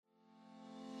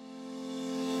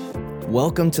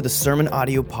Welcome to the Sermon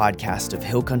Audio Podcast of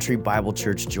Hill Country Bible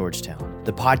Church, Georgetown.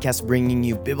 The podcast bringing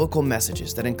you biblical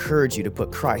messages that encourage you to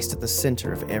put Christ at the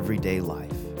center of everyday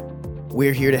life.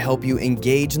 We're here to help you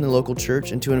engage in the local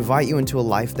church and to invite you into a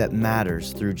life that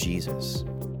matters through Jesus.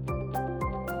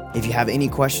 If you have any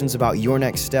questions about your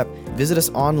next step, visit us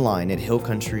online at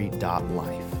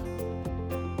hillcountry.life.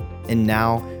 And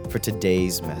now for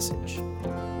today's message.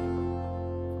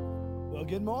 Well,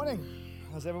 good morning.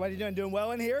 How's everybody doing? Doing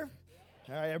well in here?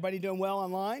 All right, everybody doing well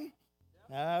online?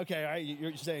 Okay, all right,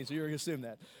 you're saying, so you're going to assume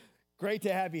that. Great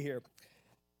to have you here.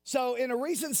 So in a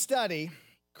recent study,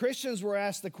 Christians were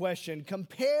asked the question,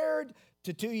 compared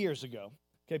to 2 years ago,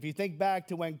 okay, if you think back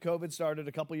to when COVID started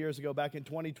a couple years ago, back in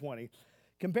 2020,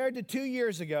 compared to 2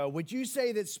 years ago, would you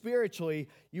say that spiritually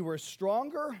you were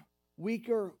stronger,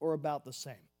 weaker, or about the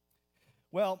same?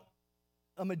 Well,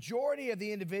 a majority of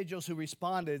the individuals who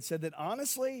responded said that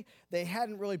honestly, they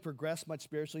hadn't really progressed much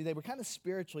spiritually. They were kind of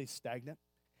spiritually stagnant.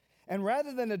 And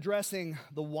rather than addressing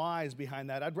the whys behind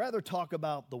that, I'd rather talk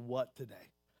about the what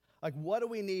today. Like, what do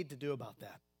we need to do about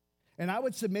that? And I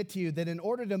would submit to you that in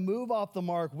order to move off the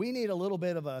mark, we need a little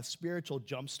bit of a spiritual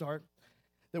jumpstart,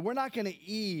 that we're not going to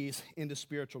ease into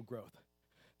spiritual growth.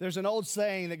 There's an old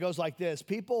saying that goes like this: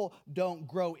 people don't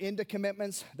grow into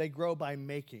commitments, they grow by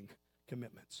making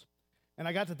commitments. And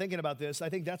I got to thinking about this. I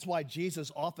think that's why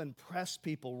Jesus often pressed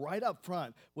people right up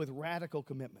front with radical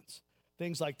commitments.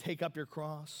 Things like take up your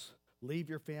cross, leave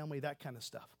your family, that kind of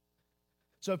stuff.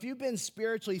 So if you've been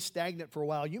spiritually stagnant for a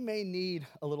while, you may need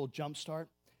a little jump start.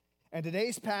 And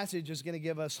today's passage is going to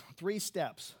give us 3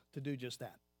 steps to do just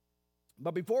that.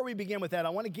 But before we begin with that, I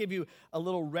want to give you a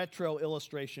little retro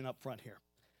illustration up front here.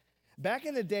 Back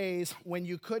in the days when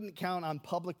you couldn't count on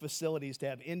public facilities to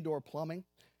have indoor plumbing,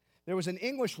 there was an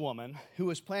English woman who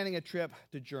was planning a trip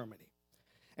to Germany.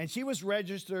 And she was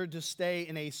registered to stay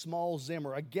in a small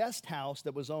Zimmer, a guest house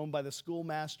that was owned by the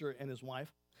schoolmaster and his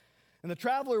wife. And the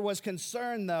traveler was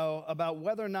concerned, though, about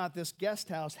whether or not this guest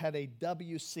house had a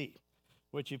WC,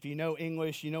 which if you know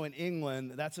English, you know in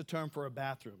England, that's a term for a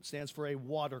bathroom. It stands for a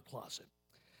water closet.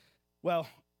 Well,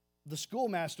 the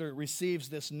schoolmaster receives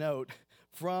this note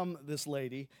from this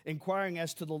lady inquiring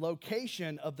as to the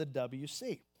location of the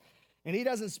WC. And he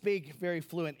doesn't speak very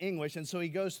fluent English, and so he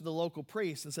goes to the local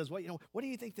priest and says, what do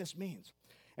you think this means?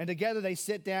 And together they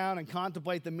sit down and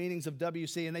contemplate the meanings of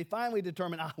WC, and they finally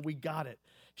determine, we got it.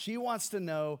 She wants to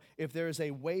know if there is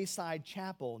a wayside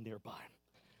chapel nearby.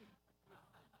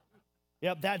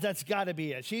 Yep, that's got to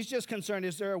be it. She's just concerned,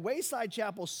 is there a wayside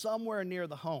chapel somewhere near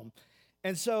the home?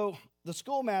 And so the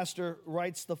schoolmaster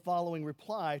writes the following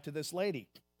reply to this lady.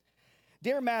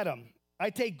 Dear madam, I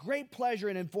take great pleasure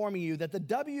in informing you that the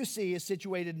WC is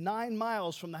situated 9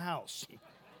 miles from the house.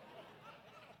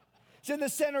 It's in the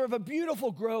center of a beautiful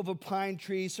grove of pine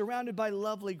trees surrounded by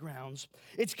lovely grounds.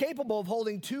 It's capable of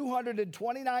holding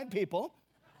 229 people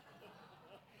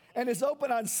and is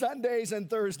open on Sundays and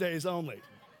Thursdays only.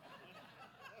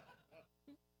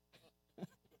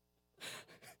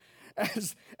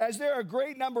 As there are a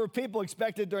great number of people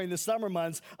expected during the summer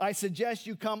months, I suggest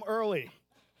you come early.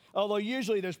 Although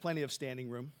usually there's plenty of standing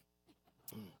room.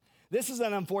 This is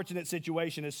an unfortunate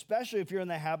situation, especially if you're in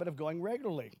the habit of going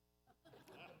regularly.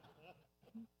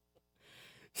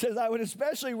 Says, I would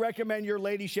especially recommend your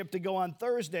ladyship to go on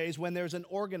Thursdays when there's an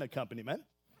organ accompaniment.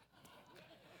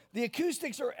 The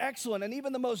acoustics are excellent, and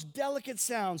even the most delicate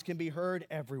sounds can be heard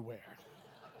everywhere.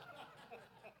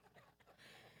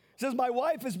 Says, my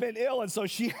wife has been ill, and so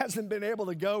she hasn't been able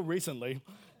to go recently.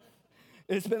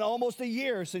 It's been almost a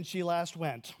year since she last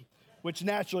went, which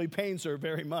naturally pains her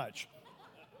very much.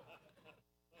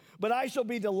 But I shall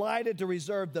be delighted to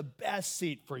reserve the best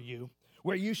seat for you,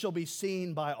 where you shall be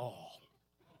seen by all.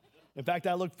 In fact,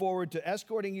 I look forward to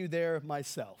escorting you there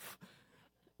myself.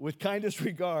 With kindest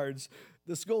regards,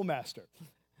 the schoolmaster.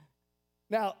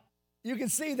 Now, you can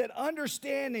see that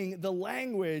understanding the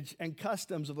language and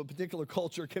customs of a particular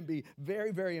culture can be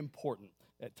very, very important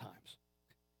at times.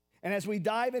 And as we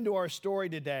dive into our story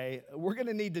today, we're going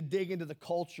to need to dig into the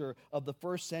culture of the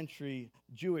first century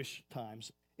Jewish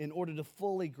times in order to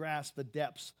fully grasp the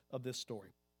depths of this story.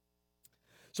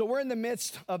 So we're in the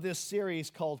midst of this series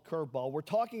called Curveball. We're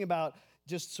talking about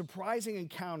just surprising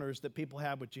encounters that people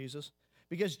have with Jesus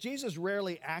because Jesus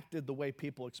rarely acted the way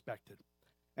people expected.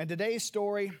 And today's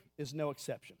story is no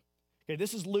exception. Okay,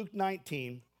 this is Luke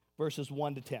 19, verses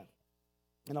 1 to 10.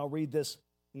 And I'll read this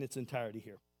in its entirety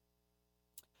here.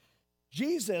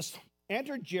 Jesus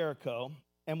entered Jericho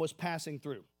and was passing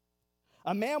through.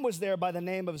 A man was there by the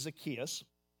name of Zacchaeus.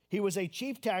 He was a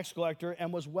chief tax collector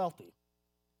and was wealthy.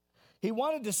 He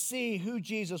wanted to see who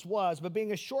Jesus was, but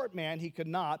being a short man, he could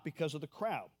not because of the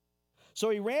crowd. So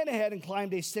he ran ahead and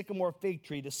climbed a sycamore fig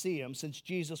tree to see him, since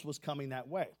Jesus was coming that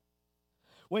way.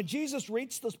 When Jesus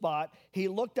reached the spot, he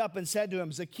looked up and said to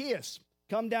him, "Zacchaeus,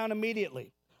 come down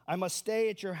immediately. I must stay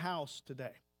at your house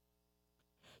today."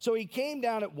 So he came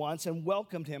down at once and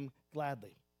welcomed him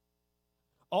gladly.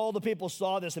 All the people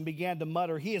saw this and began to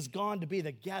mutter, "He has gone to be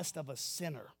the guest of a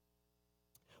sinner."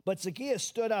 But Zacchaeus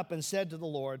stood up and said to the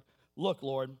Lord, "Look,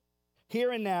 Lord,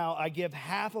 here and now I give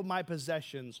half of my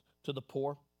possessions to the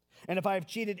poor. And if I have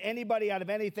cheated anybody out of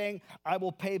anything, I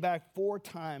will pay back 4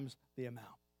 times the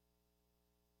amount."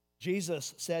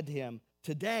 Jesus said to him,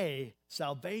 "Today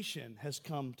salvation has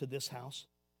come to this house,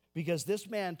 because this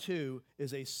man too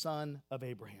is a son of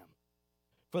Abraham.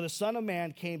 For the Son of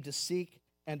Man came to seek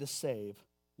and to save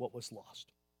what was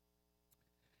lost."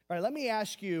 All right, let me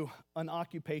ask you an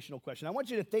occupational question. I want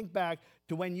you to think back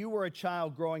to when you were a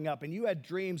child growing up and you had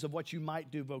dreams of what you might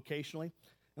do vocationally.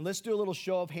 And let's do a little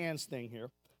show of hands thing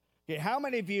here. Okay, how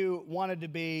many of you wanted to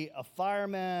be a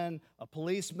fireman, a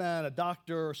policeman, a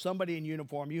doctor, or somebody in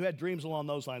uniform? You had dreams along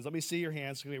those lines. Let me see your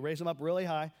hands. Can we raise them up really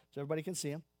high so everybody can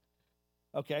see them?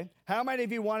 Okay. How many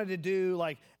of you wanted to do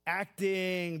like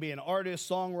acting, be an artist,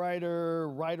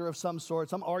 songwriter, writer of some sort,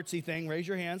 some artsy thing? Raise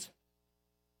your hands.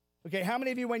 Okay, how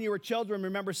many of you when you were children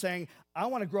remember saying, "I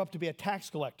want to grow up to be a tax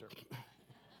collector"?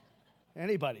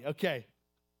 Anybody? Okay.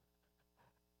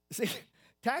 See,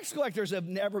 tax collectors have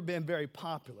never been very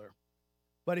popular.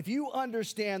 But if you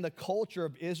understand the culture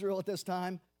of Israel at this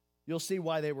time, you'll see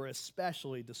why they were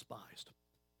especially despised.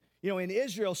 You know, in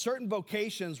Israel, certain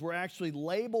vocations were actually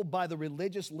labeled by the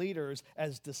religious leaders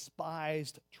as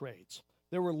despised trades.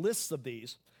 There were lists of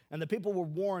these, and the people were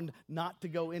warned not to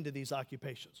go into these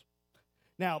occupations.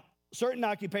 Now, certain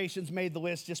occupations made the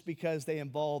list just because they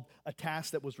involved a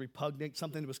task that was repugnant,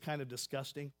 something that was kind of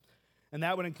disgusting. And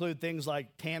that would include things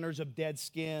like tanners of dead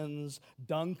skins,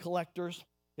 dung collectors.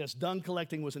 Yes, dung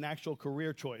collecting was an actual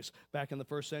career choice back in the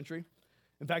 1st century.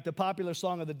 In fact, the popular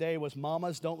song of the day was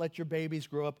 "Mamas, don't let your babies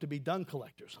grow up to be dung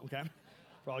collectors," okay?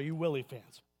 For all you Willie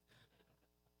fans.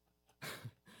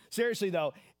 Seriously,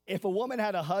 though, if a woman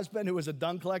had a husband who was a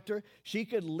dung collector, she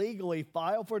could legally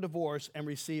file for divorce and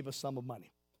receive a sum of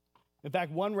money. In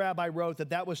fact, one rabbi wrote that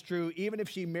that was true even if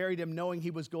she married him knowing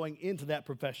he was going into that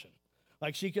profession.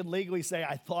 Like, she could legally say,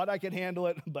 "I thought I could handle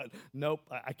it, but nope,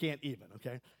 I can't even,"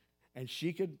 okay? And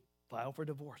she could file for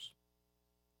divorce.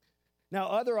 Now,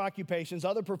 other occupations,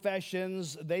 other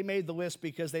professions, they made the list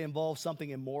because they involved something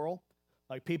immoral,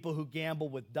 like people who gamble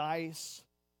with dice,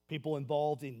 people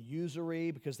involved in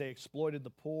usury because they exploited the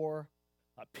poor.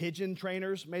 Pigeon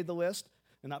trainers made the list,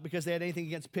 and not because they had anything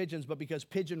against pigeons, but because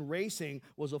pigeon racing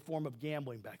was a form of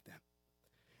gambling back then.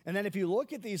 And then if you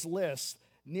look at these lists,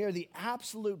 near the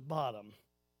absolute bottom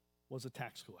was a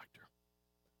tax collector.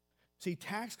 See,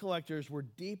 tax collectors were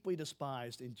deeply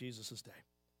despised in Jesus' day.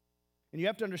 And you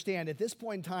have to understand, at this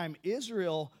point in time,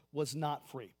 Israel was not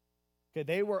free. Okay,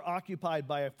 they were occupied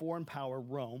by a foreign power,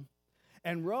 Rome.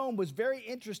 And Rome was very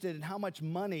interested in how much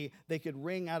money they could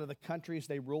wring out of the countries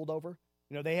they ruled over.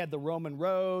 You know, they had the Roman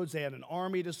roads, they had an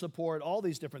army to support, all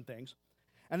these different things.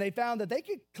 And they found that they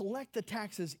could collect the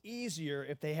taxes easier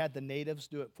if they had the natives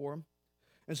do it for them.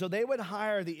 And so they would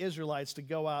hire the Israelites to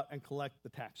go out and collect the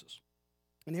taxes.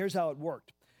 And here's how it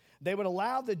worked. They would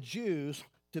allow the Jews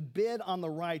to bid on the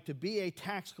right to be a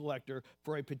tax collector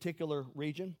for a particular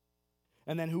region.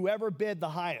 And then whoever bid the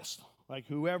highest, like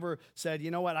whoever said,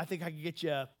 "You know what, I think I could get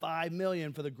you $5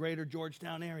 million for the greater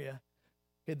Georgetown area,"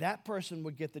 okay, that person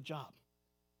would get the job.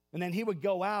 And then he would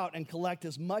go out and collect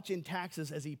as much in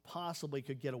taxes as he possibly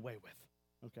could get away with,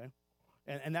 okay?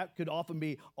 And that could often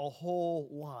be a whole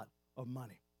lot of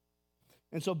money.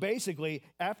 And so basically,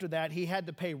 after that, he had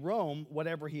to pay Rome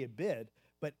whatever he had bid,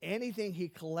 but anything he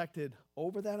collected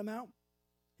over that amount,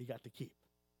 he got to keep.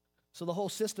 So the whole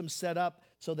system's set up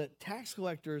so that tax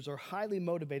collectors are highly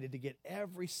motivated to get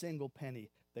every single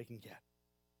penny they can get.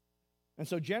 And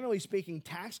so generally speaking,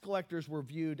 tax collectors were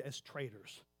viewed as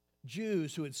traitors,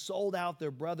 Jews who had sold out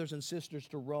their brothers and sisters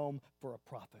to Rome for a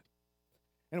profit.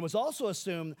 And it was also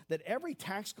assumed that every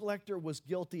tax collector was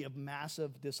guilty of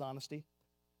massive dishonesty.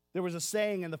 There was a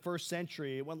saying in the 1st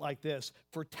century, it went like this: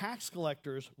 "For tax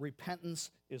collectors, repentance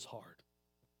is hard."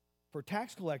 For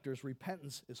tax collectors,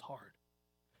 repentance is hard.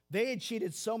 They had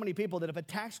cheated so many people that if a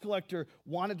tax collector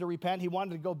wanted to repent, he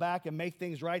wanted to go back and make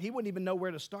things right, he wouldn't even know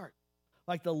where to start.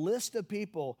 Like, the list of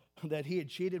people that he had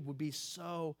cheated would be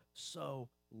so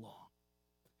long.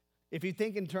 If you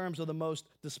think in terms of the most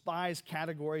despised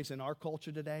categories in our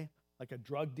culture today, like a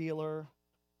drug dealer,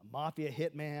 a mafia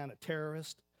hitman, a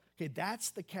terrorist, okay,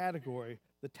 that's the category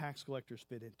the tax collectors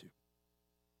fit into.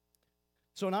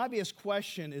 So an obvious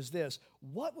question is this: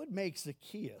 what would make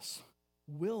Zacchaeus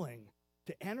willing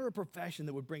to enter a profession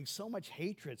that would bring so much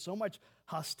hatred, so much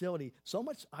hostility, so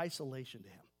much isolation to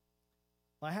him?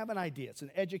 Well, I have an idea. It's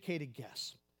an educated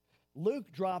guess.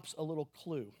 Luke drops a little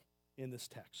clue in this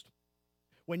text.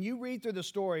 When you read through the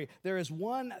story, there is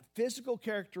one physical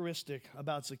characteristic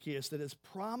about Zacchaeus that is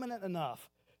prominent enough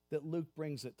that Luke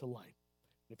brings it to light.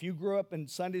 If you grew up in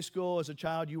Sunday school as a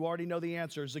child, you already know the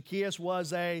answer. Zacchaeus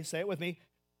was a, say it with me,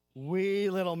 wee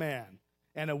little man.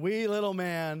 And a wee little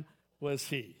man was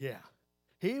he, yeah.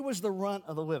 He was the runt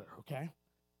of the litter, okay?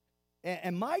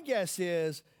 And my guess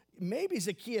is maybe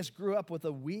Zacchaeus grew up with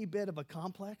a wee bit of a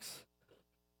complex.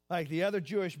 Like the other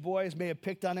Jewish boys may have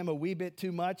picked on him a wee bit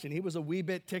too much, and he was a wee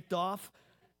bit ticked off,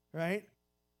 right?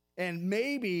 And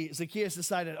maybe Zacchaeus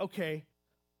decided, okay,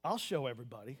 I'll show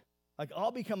everybody. Like,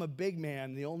 I'll become a big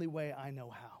man the only way I know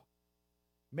how.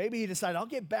 Maybe he decided, I'll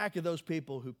get back at those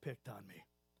people who picked on me.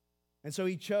 And so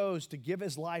he chose to give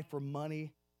his life for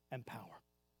money and power.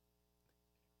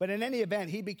 But in any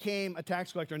event, he became a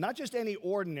tax collector, not just any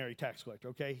ordinary tax collector,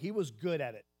 okay? He was good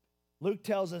at it. Luke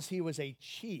tells us he was a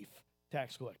chief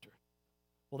tax collector.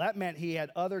 Well, that meant he had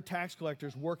other tax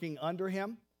collectors working under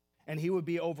him, and he would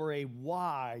be over a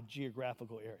wide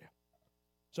geographical area.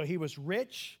 So he was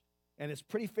rich, and it's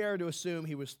pretty fair to assume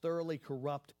he was thoroughly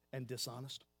corrupt and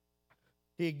dishonest.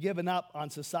 He had given up on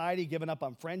society, given up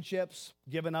on friendships,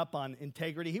 given up on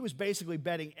integrity. He was basically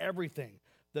betting everything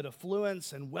that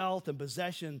affluence and wealth and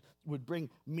possession would bring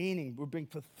meaning, would bring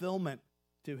fulfillment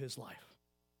to his life.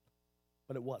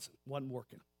 But it wasn't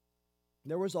working.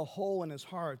 There was a hole in his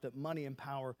heart that money and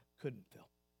power couldn't fill.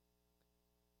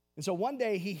 And so one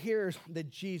day he hears that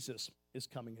Jesus is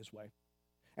coming his way.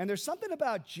 And there's something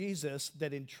about Jesus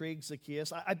that intrigues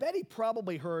Zacchaeus. I bet he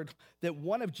probably heard that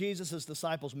one of Jesus'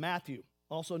 disciples, Matthew,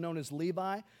 also known as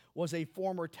Levi, was a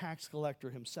former tax collector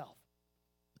himself.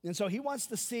 And so he wants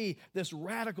to see this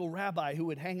radical rabbi who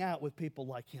would hang out with people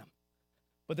like him.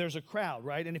 But there's a crowd,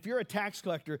 right? And if you're a tax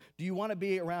collector, do you want to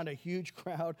be around a huge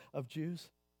crowd of Jews?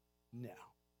 No.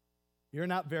 You're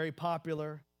not very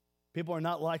popular. People are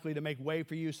not likely to make way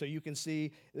for you so you can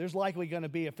see. There's likely going to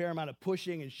be a fair amount of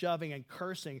pushing and shoving and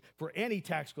cursing for any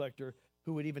tax collector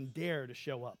who would even dare to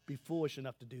show up, be foolish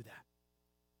enough to do that.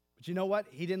 But you know what?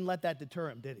 He didn't let that deter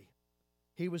him, did he?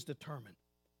 He was determined.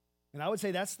 And I would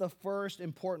say that's the first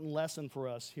important lesson for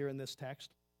us here in this text.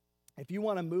 If you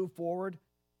want to move forward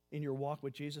in your walk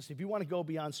with Jesus, if you want to go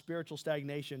beyond spiritual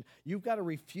stagnation, you've got to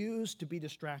refuse to be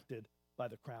distracted by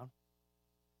the crowd.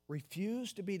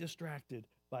 Refuse to be distracted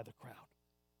by the crowd.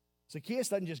 Zacchaeus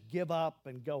doesn't just give up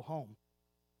and go home.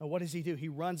 Now, what does he do? He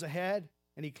runs ahead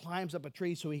and he climbs up a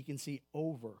tree so he can see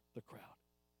over the crowd.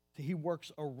 So he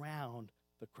works around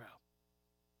the crowd.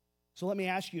 So let me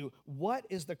ask you, what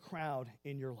is the crowd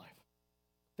in your life?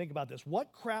 Think about this.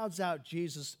 What crowds out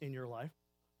Jesus in your life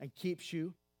and keeps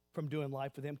you from doing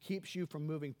life with him, keeps you from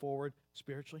moving forward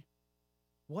spiritually?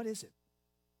 What is it?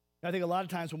 I think a lot of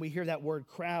times when we hear that word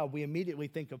crowd, we immediately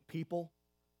think of people,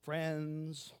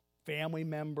 friends, family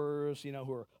members,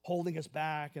 who are holding us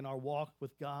back in our walk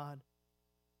with God.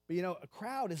 But a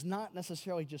crowd is not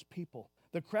necessarily just people.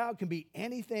 The crowd can be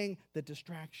anything that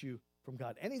distracts you from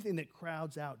God, anything that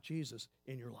crowds out Jesus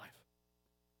in your life.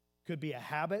 Could be a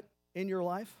habit in your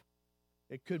life.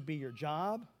 It could be your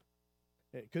job.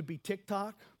 It could be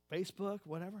TikTok, Facebook,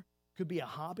 whatever. It could be a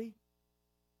hobby.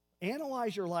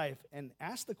 Analyze your life and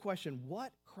ask the question,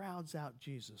 what crowds out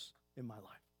Jesus in my life?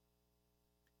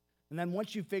 And then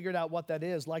once you've figured out what that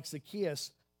is, like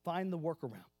Zacchaeus, find the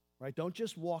workaround, right? Don't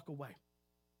just walk away.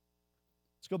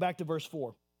 Let's go back to verse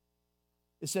 4.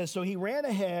 It says, so he ran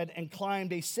ahead and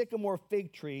climbed a sycamore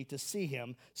fig tree to see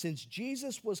him, since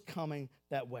Jesus was coming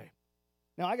that way.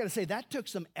 Now, I got to say, that took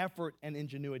some effort and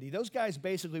ingenuity. Those guys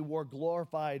basically wore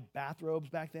glorified bathrobes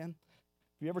back then.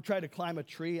 If you ever tried to climb a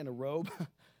tree in a robe,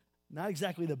 not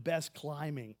exactly the best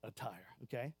climbing attire,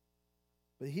 okay?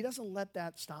 But he doesn't let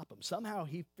that stop him. Somehow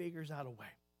he figures out a way.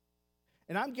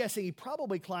 And I'm guessing he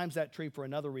probably climbs that tree for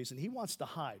another reason. He wants to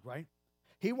hide, right?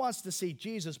 He wants to see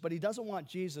Jesus, but he doesn't want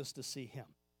Jesus to see him.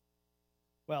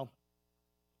 Well,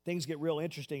 things get real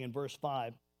interesting in verse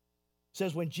 5. It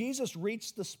says, when Jesus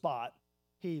reached the spot,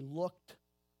 he looked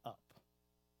up.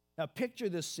 Now, picture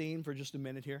this scene for just a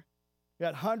minute here. You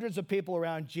got hundreds of people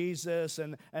around Jesus,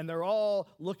 and they're all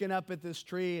looking up at this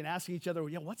tree and asking each other,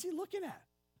 what's he looking at?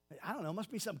 I don't know,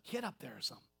 must be some kid up there or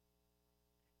something.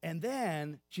 And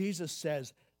then Jesus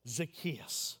says,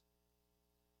 Zacchaeus.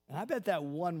 And I bet that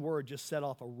one word just set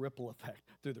off a ripple effect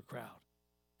through the crowd,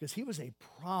 because he was a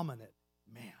prominent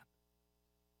man.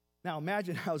 Now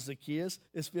imagine how Zacchaeus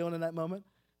is feeling in that moment.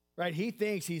 right? He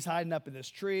thinks he's hiding up in this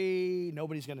tree.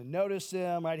 Nobody's going to notice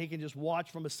him, right? He can just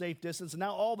watch from a safe distance. And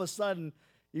now all of a sudden,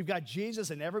 you've got Jesus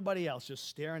and everybody else just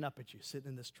staring up at you, sitting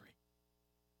in this tree.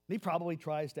 And he probably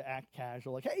tries to act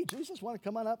casual, like, hey, Jesus, want to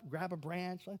come on up, grab a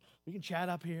branch? We can chat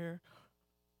up here.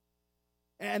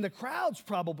 And the crowd's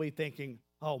probably thinking,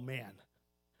 oh, man,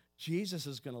 Jesus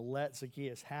is going to let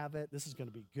Zacchaeus have it. This is going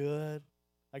to be good.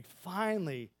 Like,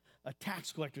 finally, a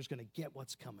tax collector is going to get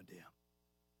what's coming to him.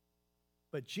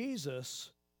 But Jesus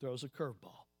throws a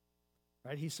curveball,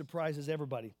 right? He surprises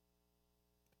everybody.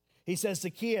 He says,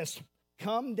 Zacchaeus,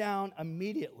 come down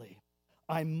immediately.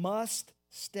 I must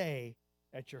stay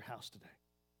at your house today.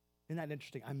 Isn't that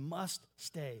interesting? I must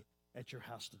stay at your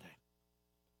house today.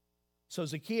 So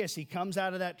Zacchaeus, he comes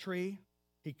out of that tree.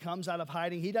 He comes out of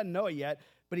hiding. He doesn't know it yet,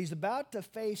 but he's about to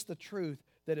face the truth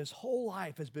that his whole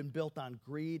life has been built on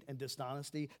greed and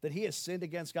dishonesty, that he has sinned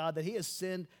against God, that he has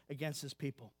sinned against his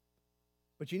people.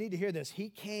 But you need to hear this. He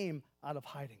came out of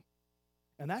hiding.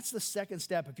 And that's the second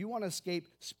step. If you want to escape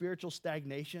spiritual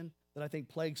stagnation that I think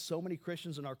plagues so many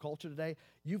Christians in our culture today,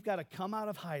 you've got to come out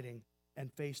of hiding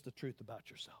and face the truth about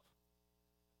yourself.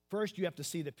 First, you have to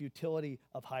see the futility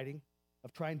of hiding,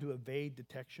 of trying to evade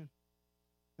detection.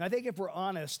 And I think if we're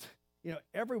honest,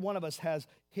 every one of us has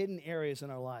hidden areas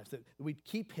in our lives that we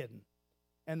keep hidden,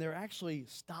 and they're actually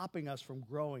stopping us from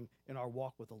growing in our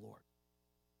walk with the Lord.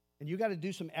 And you got to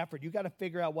do some effort. You got to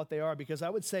figure out what they are, because I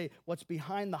would say what's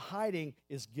behind the hiding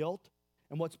is guilt,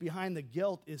 and what's behind the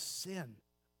guilt is sin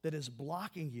that is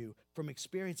blocking you from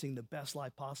experiencing the best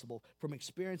life possible, from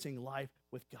experiencing life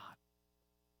with God.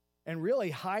 And really,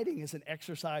 hiding is an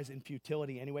exercise in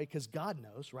futility anyway, because God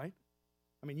knows, right?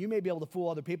 I mean, you may be able to fool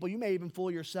other people. You may even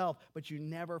fool yourself, but you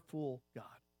never fool God.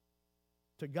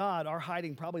 To God, our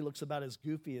hiding probably looks about as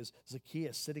goofy as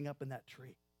Zacchaeus sitting up in that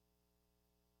tree.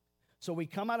 So we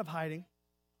come out of hiding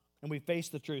and we face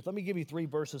the truth. Let me give you 3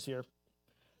 verses here.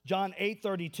 John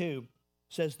 8:32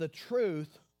 says, the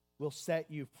truth will set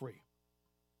you free.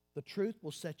 The truth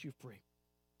will set you free.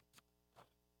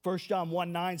 1 John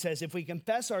 1:9 says, if we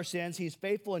confess our sins, he's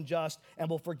faithful and just and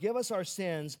will forgive us our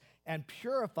sins and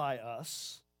purify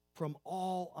us from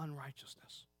all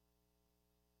unrighteousness.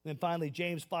 And then finally,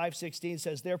 James 5:16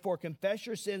 says, therefore confess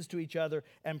your sins to each other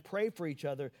and pray for each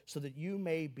other so that you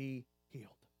may be healed.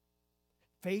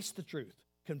 Face the truth.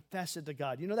 Confess it to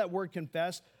God. You know that word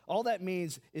confess? All that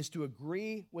means is to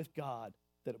agree with God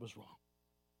that it was wrong.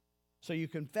 So you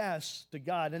confess to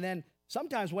God. And then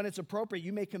sometimes when it's appropriate,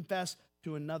 you may confess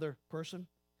to another person.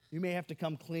 You may have to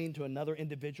come clean to another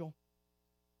individual.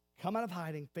 Come out of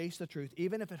hiding, face the truth,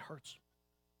 even if it hurts.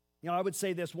 I would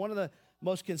say this, one of the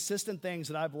most consistent things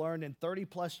that I've learned in 30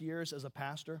 plus years as a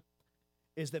pastor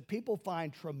is that people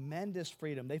find tremendous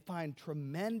freedom. They find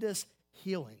tremendous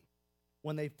healing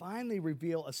when they finally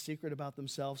reveal a secret about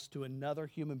themselves to another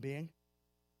human being,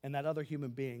 and that other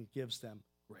human being gives them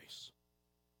grace.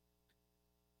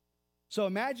 So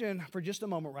imagine for just a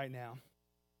moment right now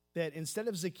that instead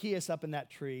of Zacchaeus up in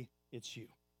that tree, it's you.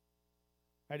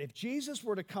 Right? If Jesus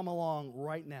were to come along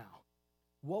right now,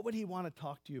 what would he want to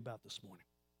talk to you about this morning?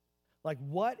 Like,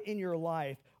 what in your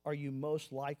life are you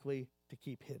most likely to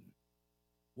keep hidden?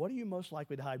 What are you most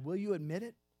likely to hide? Will you admit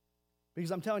it?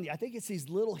 Because I'm telling you, I think it's these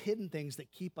little hidden things that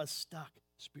keep us stuck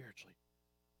spiritually.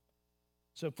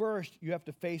 So first, you have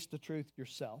to face the truth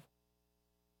yourself.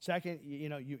 Second,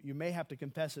 you may have to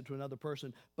confess it to another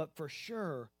person, but for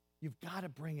sure, you've got to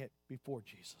bring it before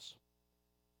Jesus.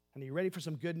 And are you ready for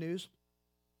some good news?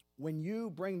 When you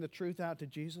bring the truth out to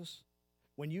Jesus,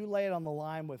 when you lay it on the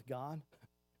line with God,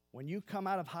 when you come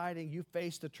out of hiding, you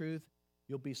face the truth,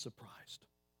 you'll be surprised.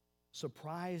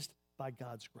 Surprised by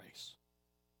God's grace.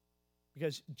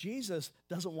 Because Jesus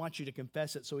doesn't want you to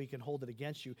confess it so he can hold it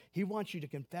against you. He wants you to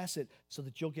confess it so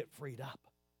that you'll get freed up,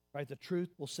 right? The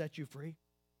truth will set you free.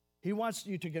 He wants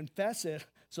you to confess it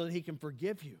so that he can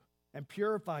forgive you and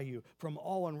purify you from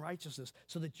all unrighteousness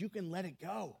so that you can let it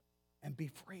go and be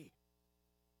free.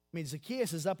 I mean,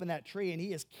 Zacchaeus is up in that tree and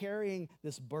he is carrying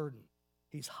this burden.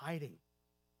 He's hiding.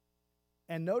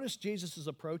 And notice Jesus'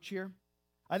 approach here.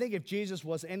 I think if Jesus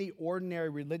was any ordinary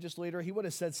religious leader, he would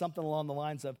have said something along the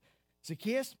lines of,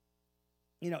 Zacchaeus,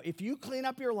 if you clean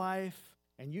up your life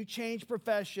and you change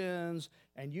professions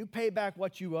and you pay back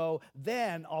what you owe,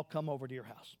 then I'll come over to your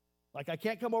house. Like, I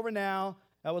can't come over now.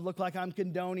 That would look like I'm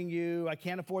condoning you. I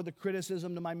can't afford the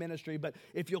criticism to my ministry. But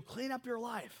if you'll clean up your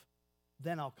life,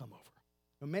 then I'll come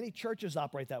over. Many churches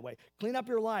operate that way. Clean up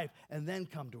your life and then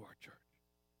come to our church.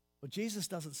 But Jesus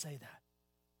doesn't say that.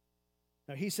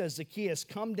 No, he says, Zacchaeus,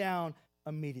 come down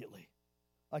immediately.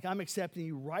 Like, I'm accepting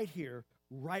you right here,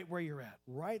 right where you're at,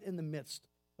 right in the midst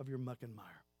of your muck and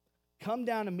mire. come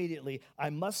down immediately. I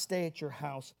must stay at your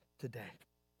house today.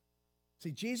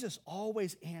 See, Jesus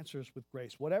always answers with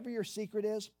grace. Whatever your secret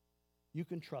is, you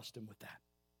can trust him with that.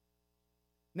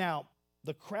 Now,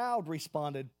 the crowd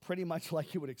responded pretty much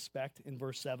like you would expect in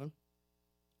verse 7. It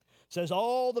says,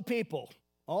 all the people,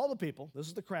 this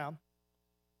is the crowd,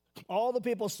 all the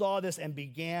people saw this and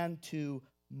began to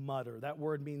mutter. That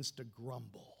word means to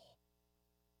grumble.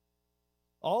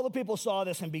 All the people saw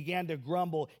this and began to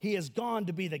grumble. He has gone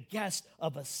to be the guest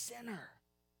of a sinner.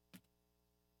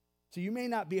 So you may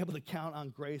not be able to count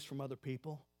on grace from other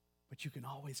people, but you can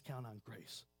always count on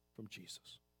grace from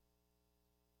Jesus.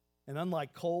 And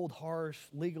unlike cold, harsh,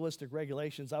 legalistic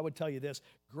regulations, I would tell you this: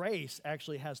 grace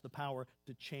actually has the power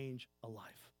to change a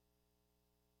life.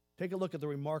 Take a look at the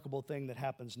remarkable thing that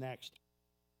happens next.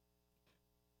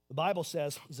 The Bible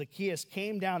says Zacchaeus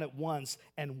came down at once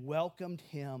and welcomed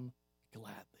him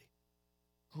gladly.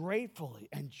 Gratefully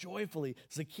and joyfully,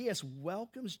 Zacchaeus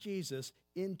welcomes Jesus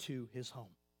into his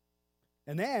home.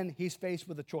 And then he's faced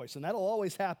with a choice, and that'll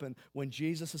always happen when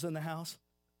Jesus is in the house.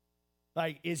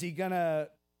 Like, is he going to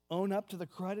own up to the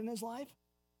crud in his life?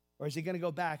 Or is he going to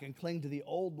go back and cling to the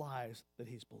old lies that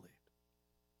he's believed?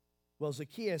 Well,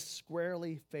 Zacchaeus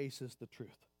squarely faces the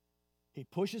truth. He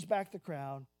pushes back the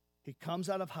crowd, he comes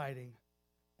out of hiding,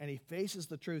 and he faces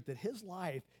the truth that his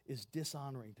life is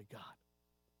dishonoring to God.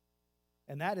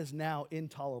 And that is now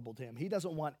intolerable to him. He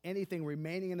doesn't want anything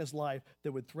remaining in his life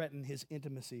that would threaten his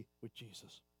intimacy with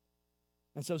Jesus.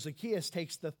 And so Zacchaeus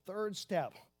takes the third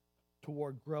step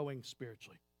toward growing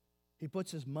spiritually. He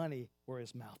puts his money where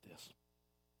his mouth is.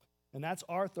 And that's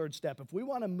our third step. If we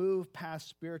want to move past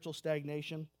spiritual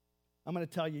stagnation, I'm going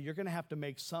to tell you, you're going to have to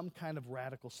make some kind of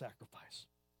radical sacrifice,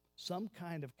 some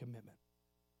kind of commitment.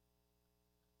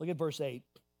 Look at verse 8.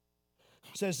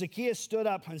 It says, Zacchaeus stood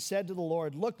up and said to the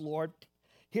Lord, "Look, Lord,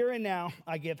 here and now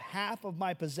I give half of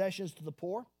my possessions to the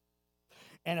poor,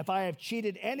 and if I have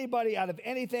cheated anybody out of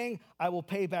anything, I will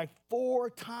pay back 4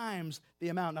 times the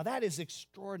amount." Now that is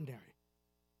extraordinary.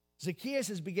 Zacchaeus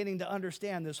is beginning to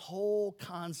understand this whole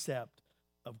concept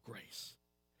of grace.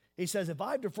 He says, if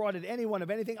I've defrauded anyone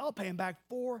of anything, I'll pay him back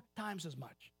 4 times as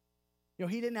much. You know,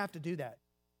 he didn't have to do that.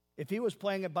 If he was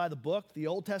playing it by the book, the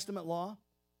Old Testament law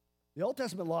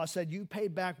said you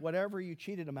paid back whatever you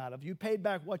cheated him out of. You paid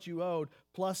back what you owed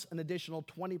plus an additional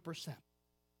 20%.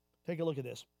 Take a look at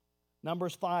this.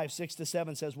 Numbers 5,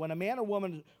 6-7 says, when a man or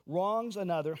woman wrongs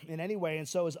another in any way and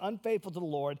so is unfaithful to the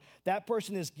Lord, that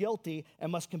person is guilty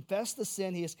and must confess the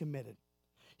sin he has committed.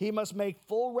 He must make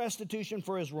full restitution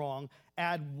for his wrong,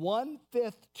 add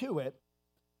 1/5 to it,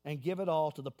 and give it all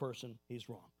to the person he's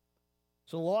wronged.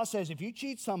 So the law says if you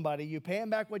cheat somebody, you pay him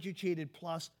back what you cheated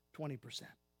plus 20%.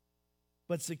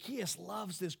 But Zacchaeus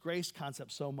loves this grace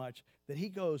concept so much that he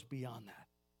goes beyond that.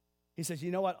 He says, you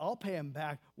know what? I'll pay him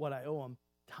back what I owe him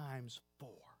times 4.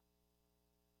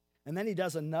 And then he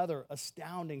does another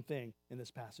astounding thing in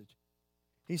this passage.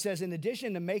 He says, in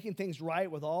addition to making things right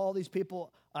with all these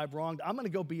people I've wronged, I'm going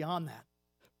to go beyond that.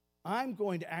 I'm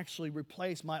going to actually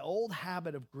replace my old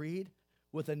habit of greed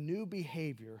with a new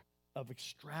behavior of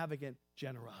extravagant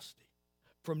generosity.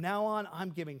 From now on,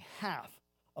 I'm giving half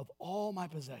of all my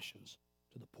possessions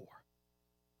to the poor.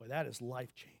 Boy, that is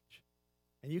life change.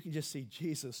 And you can just see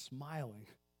Jesus smiling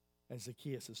as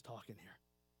Zacchaeus is talking here.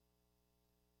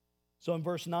 So in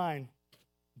verse 9,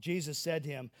 Jesus said to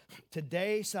him,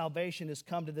 today salvation has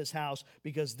come to this house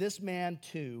because this man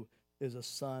too is a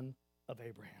son of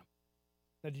Abraham.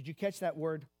 Now, did you catch that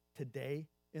word today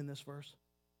in this verse?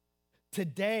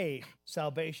 Today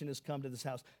salvation has come to this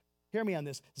house. Hear me on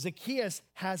this. Zacchaeus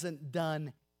hasn't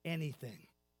done anything.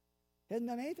 He hasn't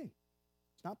done anything.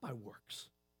 It's not by works.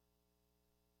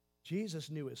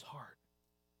 Jesus knew his heart.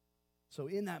 So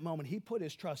in that moment, he put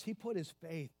his trust, he put his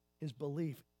faith, his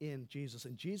belief in Jesus.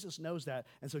 And Jesus knows that.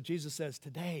 And so Jesus says,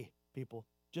 today, people,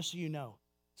 just so you know,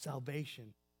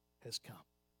 salvation has come.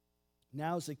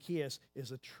 Now Zacchaeus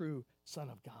is a true son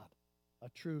of God, a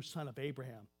true son of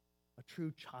Abraham, a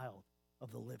true child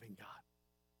of the living God.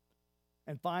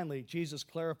 And finally, Jesus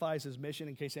clarifies his mission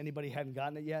in case anybody hadn't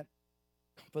gotten it yet.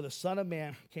 For the Son of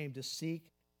Man came to seek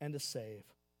and to save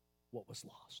what was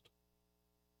lost.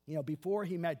 You know, before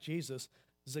he met Jesus,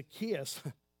 Zacchaeus,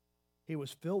 he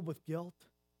was filled with guilt.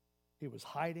 He was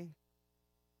hiding.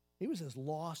 He was as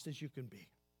lost as you can be.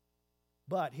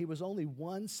 But he was only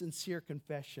one sincere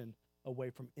confession away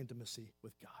from intimacy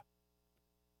with God.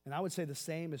 And I would say the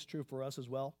same is true for us as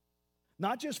well.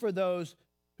 Not just for those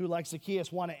who, like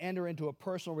Zacchaeus, want to enter into a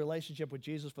personal relationship with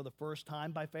Jesus for the first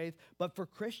time by faith, but for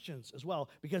Christians as well.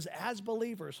 Because as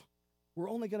believers, we're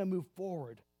only going to move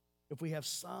forward if we have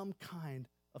some kind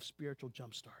of spiritual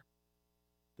jumpstart.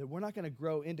 that we're not going to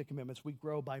grow into commitments. We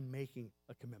grow by making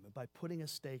a commitment, by putting a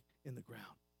stake in the ground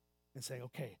and saying,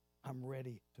 okay, I'm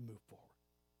ready to move forward.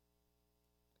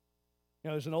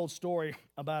 There's an old story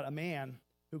about a man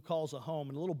who calls a home,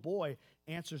 and a little boy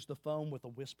answers the phone with a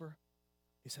whisper.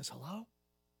 He says, hello?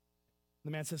 The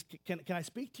man says, can I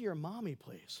speak to your mommy,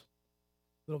 please?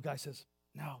 Little guy says,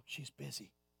 no, she's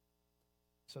busy.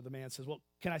 So the man says, well,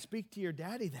 can I speak to your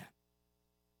daddy then?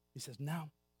 He says, no,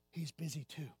 he's busy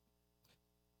too.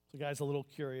 So the guy's a little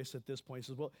curious at this point. He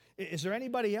says, well, is there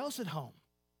anybody else at home?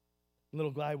 The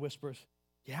little guy whispers,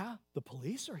 yeah, the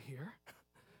police are here.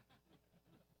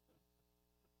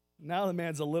 Now the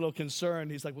man's a little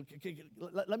concerned. He's like, well,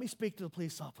 let me speak to the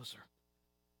police officer.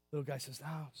 Little guy says,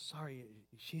 oh, sorry,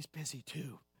 she's busy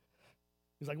too.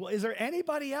 He's like, well, is there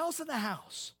anybody else in the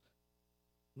house?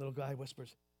 Little guy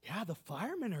whispers, yeah, the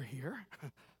firemen are here.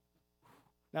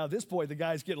 Now at this point, the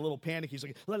guy's getting a little panicky. He's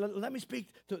like, let me speak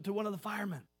to one of the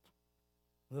firemen.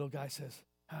 Little guy says,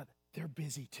 they're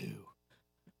busy too.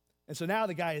 And so now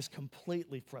the guy is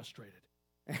completely frustrated.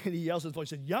 And he yells at his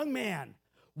voice, he said, young man,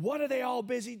 what are they all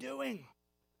busy doing?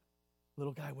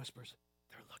 Little guy whispers,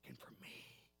 they're looking for me.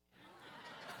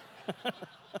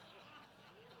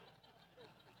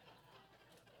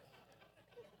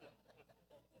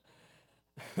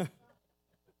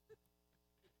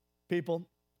 People,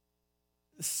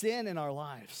 sin in our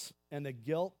lives and the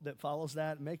guilt that follows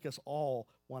that make us all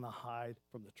want to hide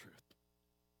from the truth.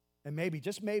 And maybe,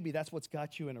 just maybe, that's what's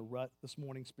got you in a rut this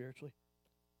morning spiritually.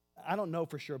 I don't know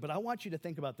for sure, but I want you to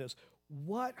think about this.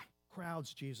 What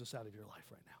crowds Jesus out of your life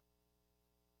right now?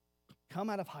 Come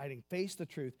out of hiding, face the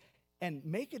truth, and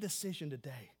make a decision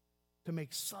today to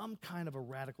make some kind of a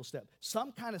radical step,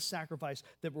 some kind of sacrifice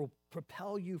that will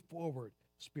propel you forward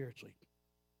spiritually,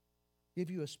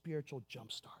 give you a spiritual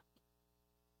jump start.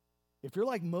 If you're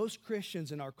like most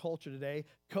Christians in our culture today,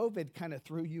 COVID kind of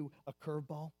threw you a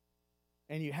curveball,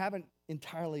 and you haven't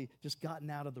entirely just gotten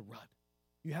out of the rut.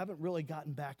 You haven't really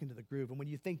gotten back into the groove. And when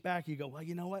you think back, you go, well,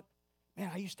 you know what?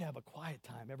 Man, I used to have a quiet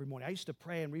time every morning. I used to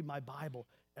pray and read my Bible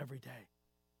every day.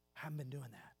 I haven't been doing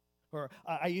that. Or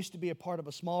I used to be a part of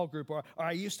a small group, or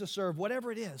I used to serve,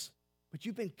 whatever it is. But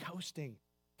you've been coasting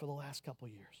for the last couple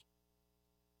of years.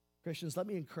 Christians, let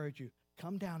me encourage you,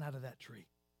 come down out of that tree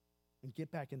and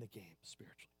get back in the game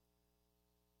spiritually.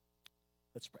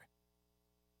 Let's pray.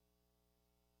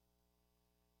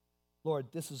 Lord,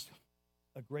 this is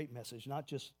a great message, not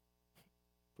just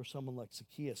for someone like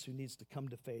Zacchaeus who needs to come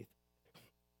to faith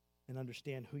and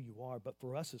understand who you are, but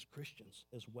for us as Christians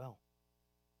as well.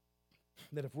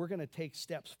 That if we're going to take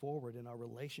steps forward in our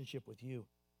relationship with you,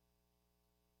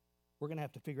 we're going to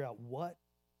have to figure out what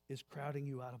is crowding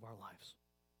you out of our lives.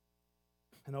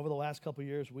 And over the last couple of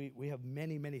years, we have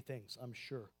many, many things, I'm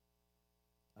sure.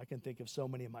 I can think of so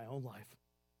many in my own life.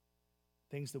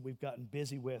 Things that we've gotten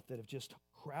busy with that have just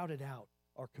crowded out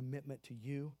our commitment to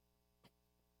you,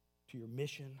 to your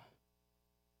mission,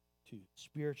 to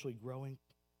spiritually growing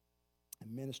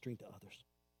and ministering to others.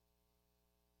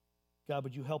 God,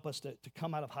 would you help us to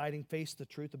come out of hiding, face the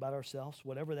truth about ourselves,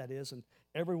 whatever that is. And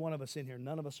every one of us in here,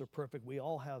 none of us are perfect. We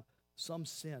all have some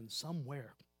sin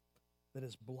somewhere that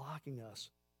is blocking us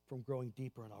from growing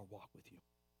deeper in our walk with you.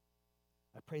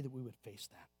 I pray that we would face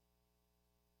that.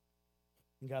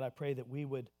 And God, I pray that we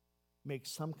would make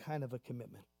some kind of a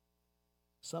commitment,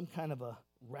 some kind of a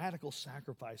radical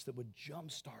sacrifice that would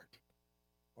jumpstart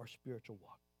our spiritual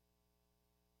walk.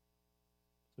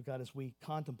 So God, as we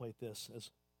contemplate this as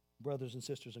brothers and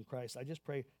sisters in Christ, I just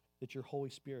pray that your Holy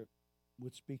Spirit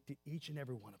would speak to each and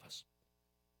every one of us.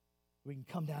 We can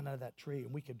come down out of that tree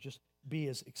and we could just be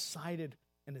as excited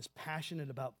and as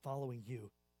passionate about following you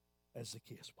as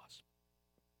Zacchaeus was.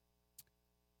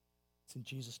 It's in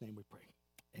Jesus' name we pray.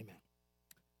 Amen.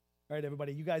 All right,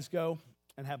 everybody, you guys go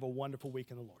and have a wonderful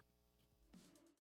week in the Lord.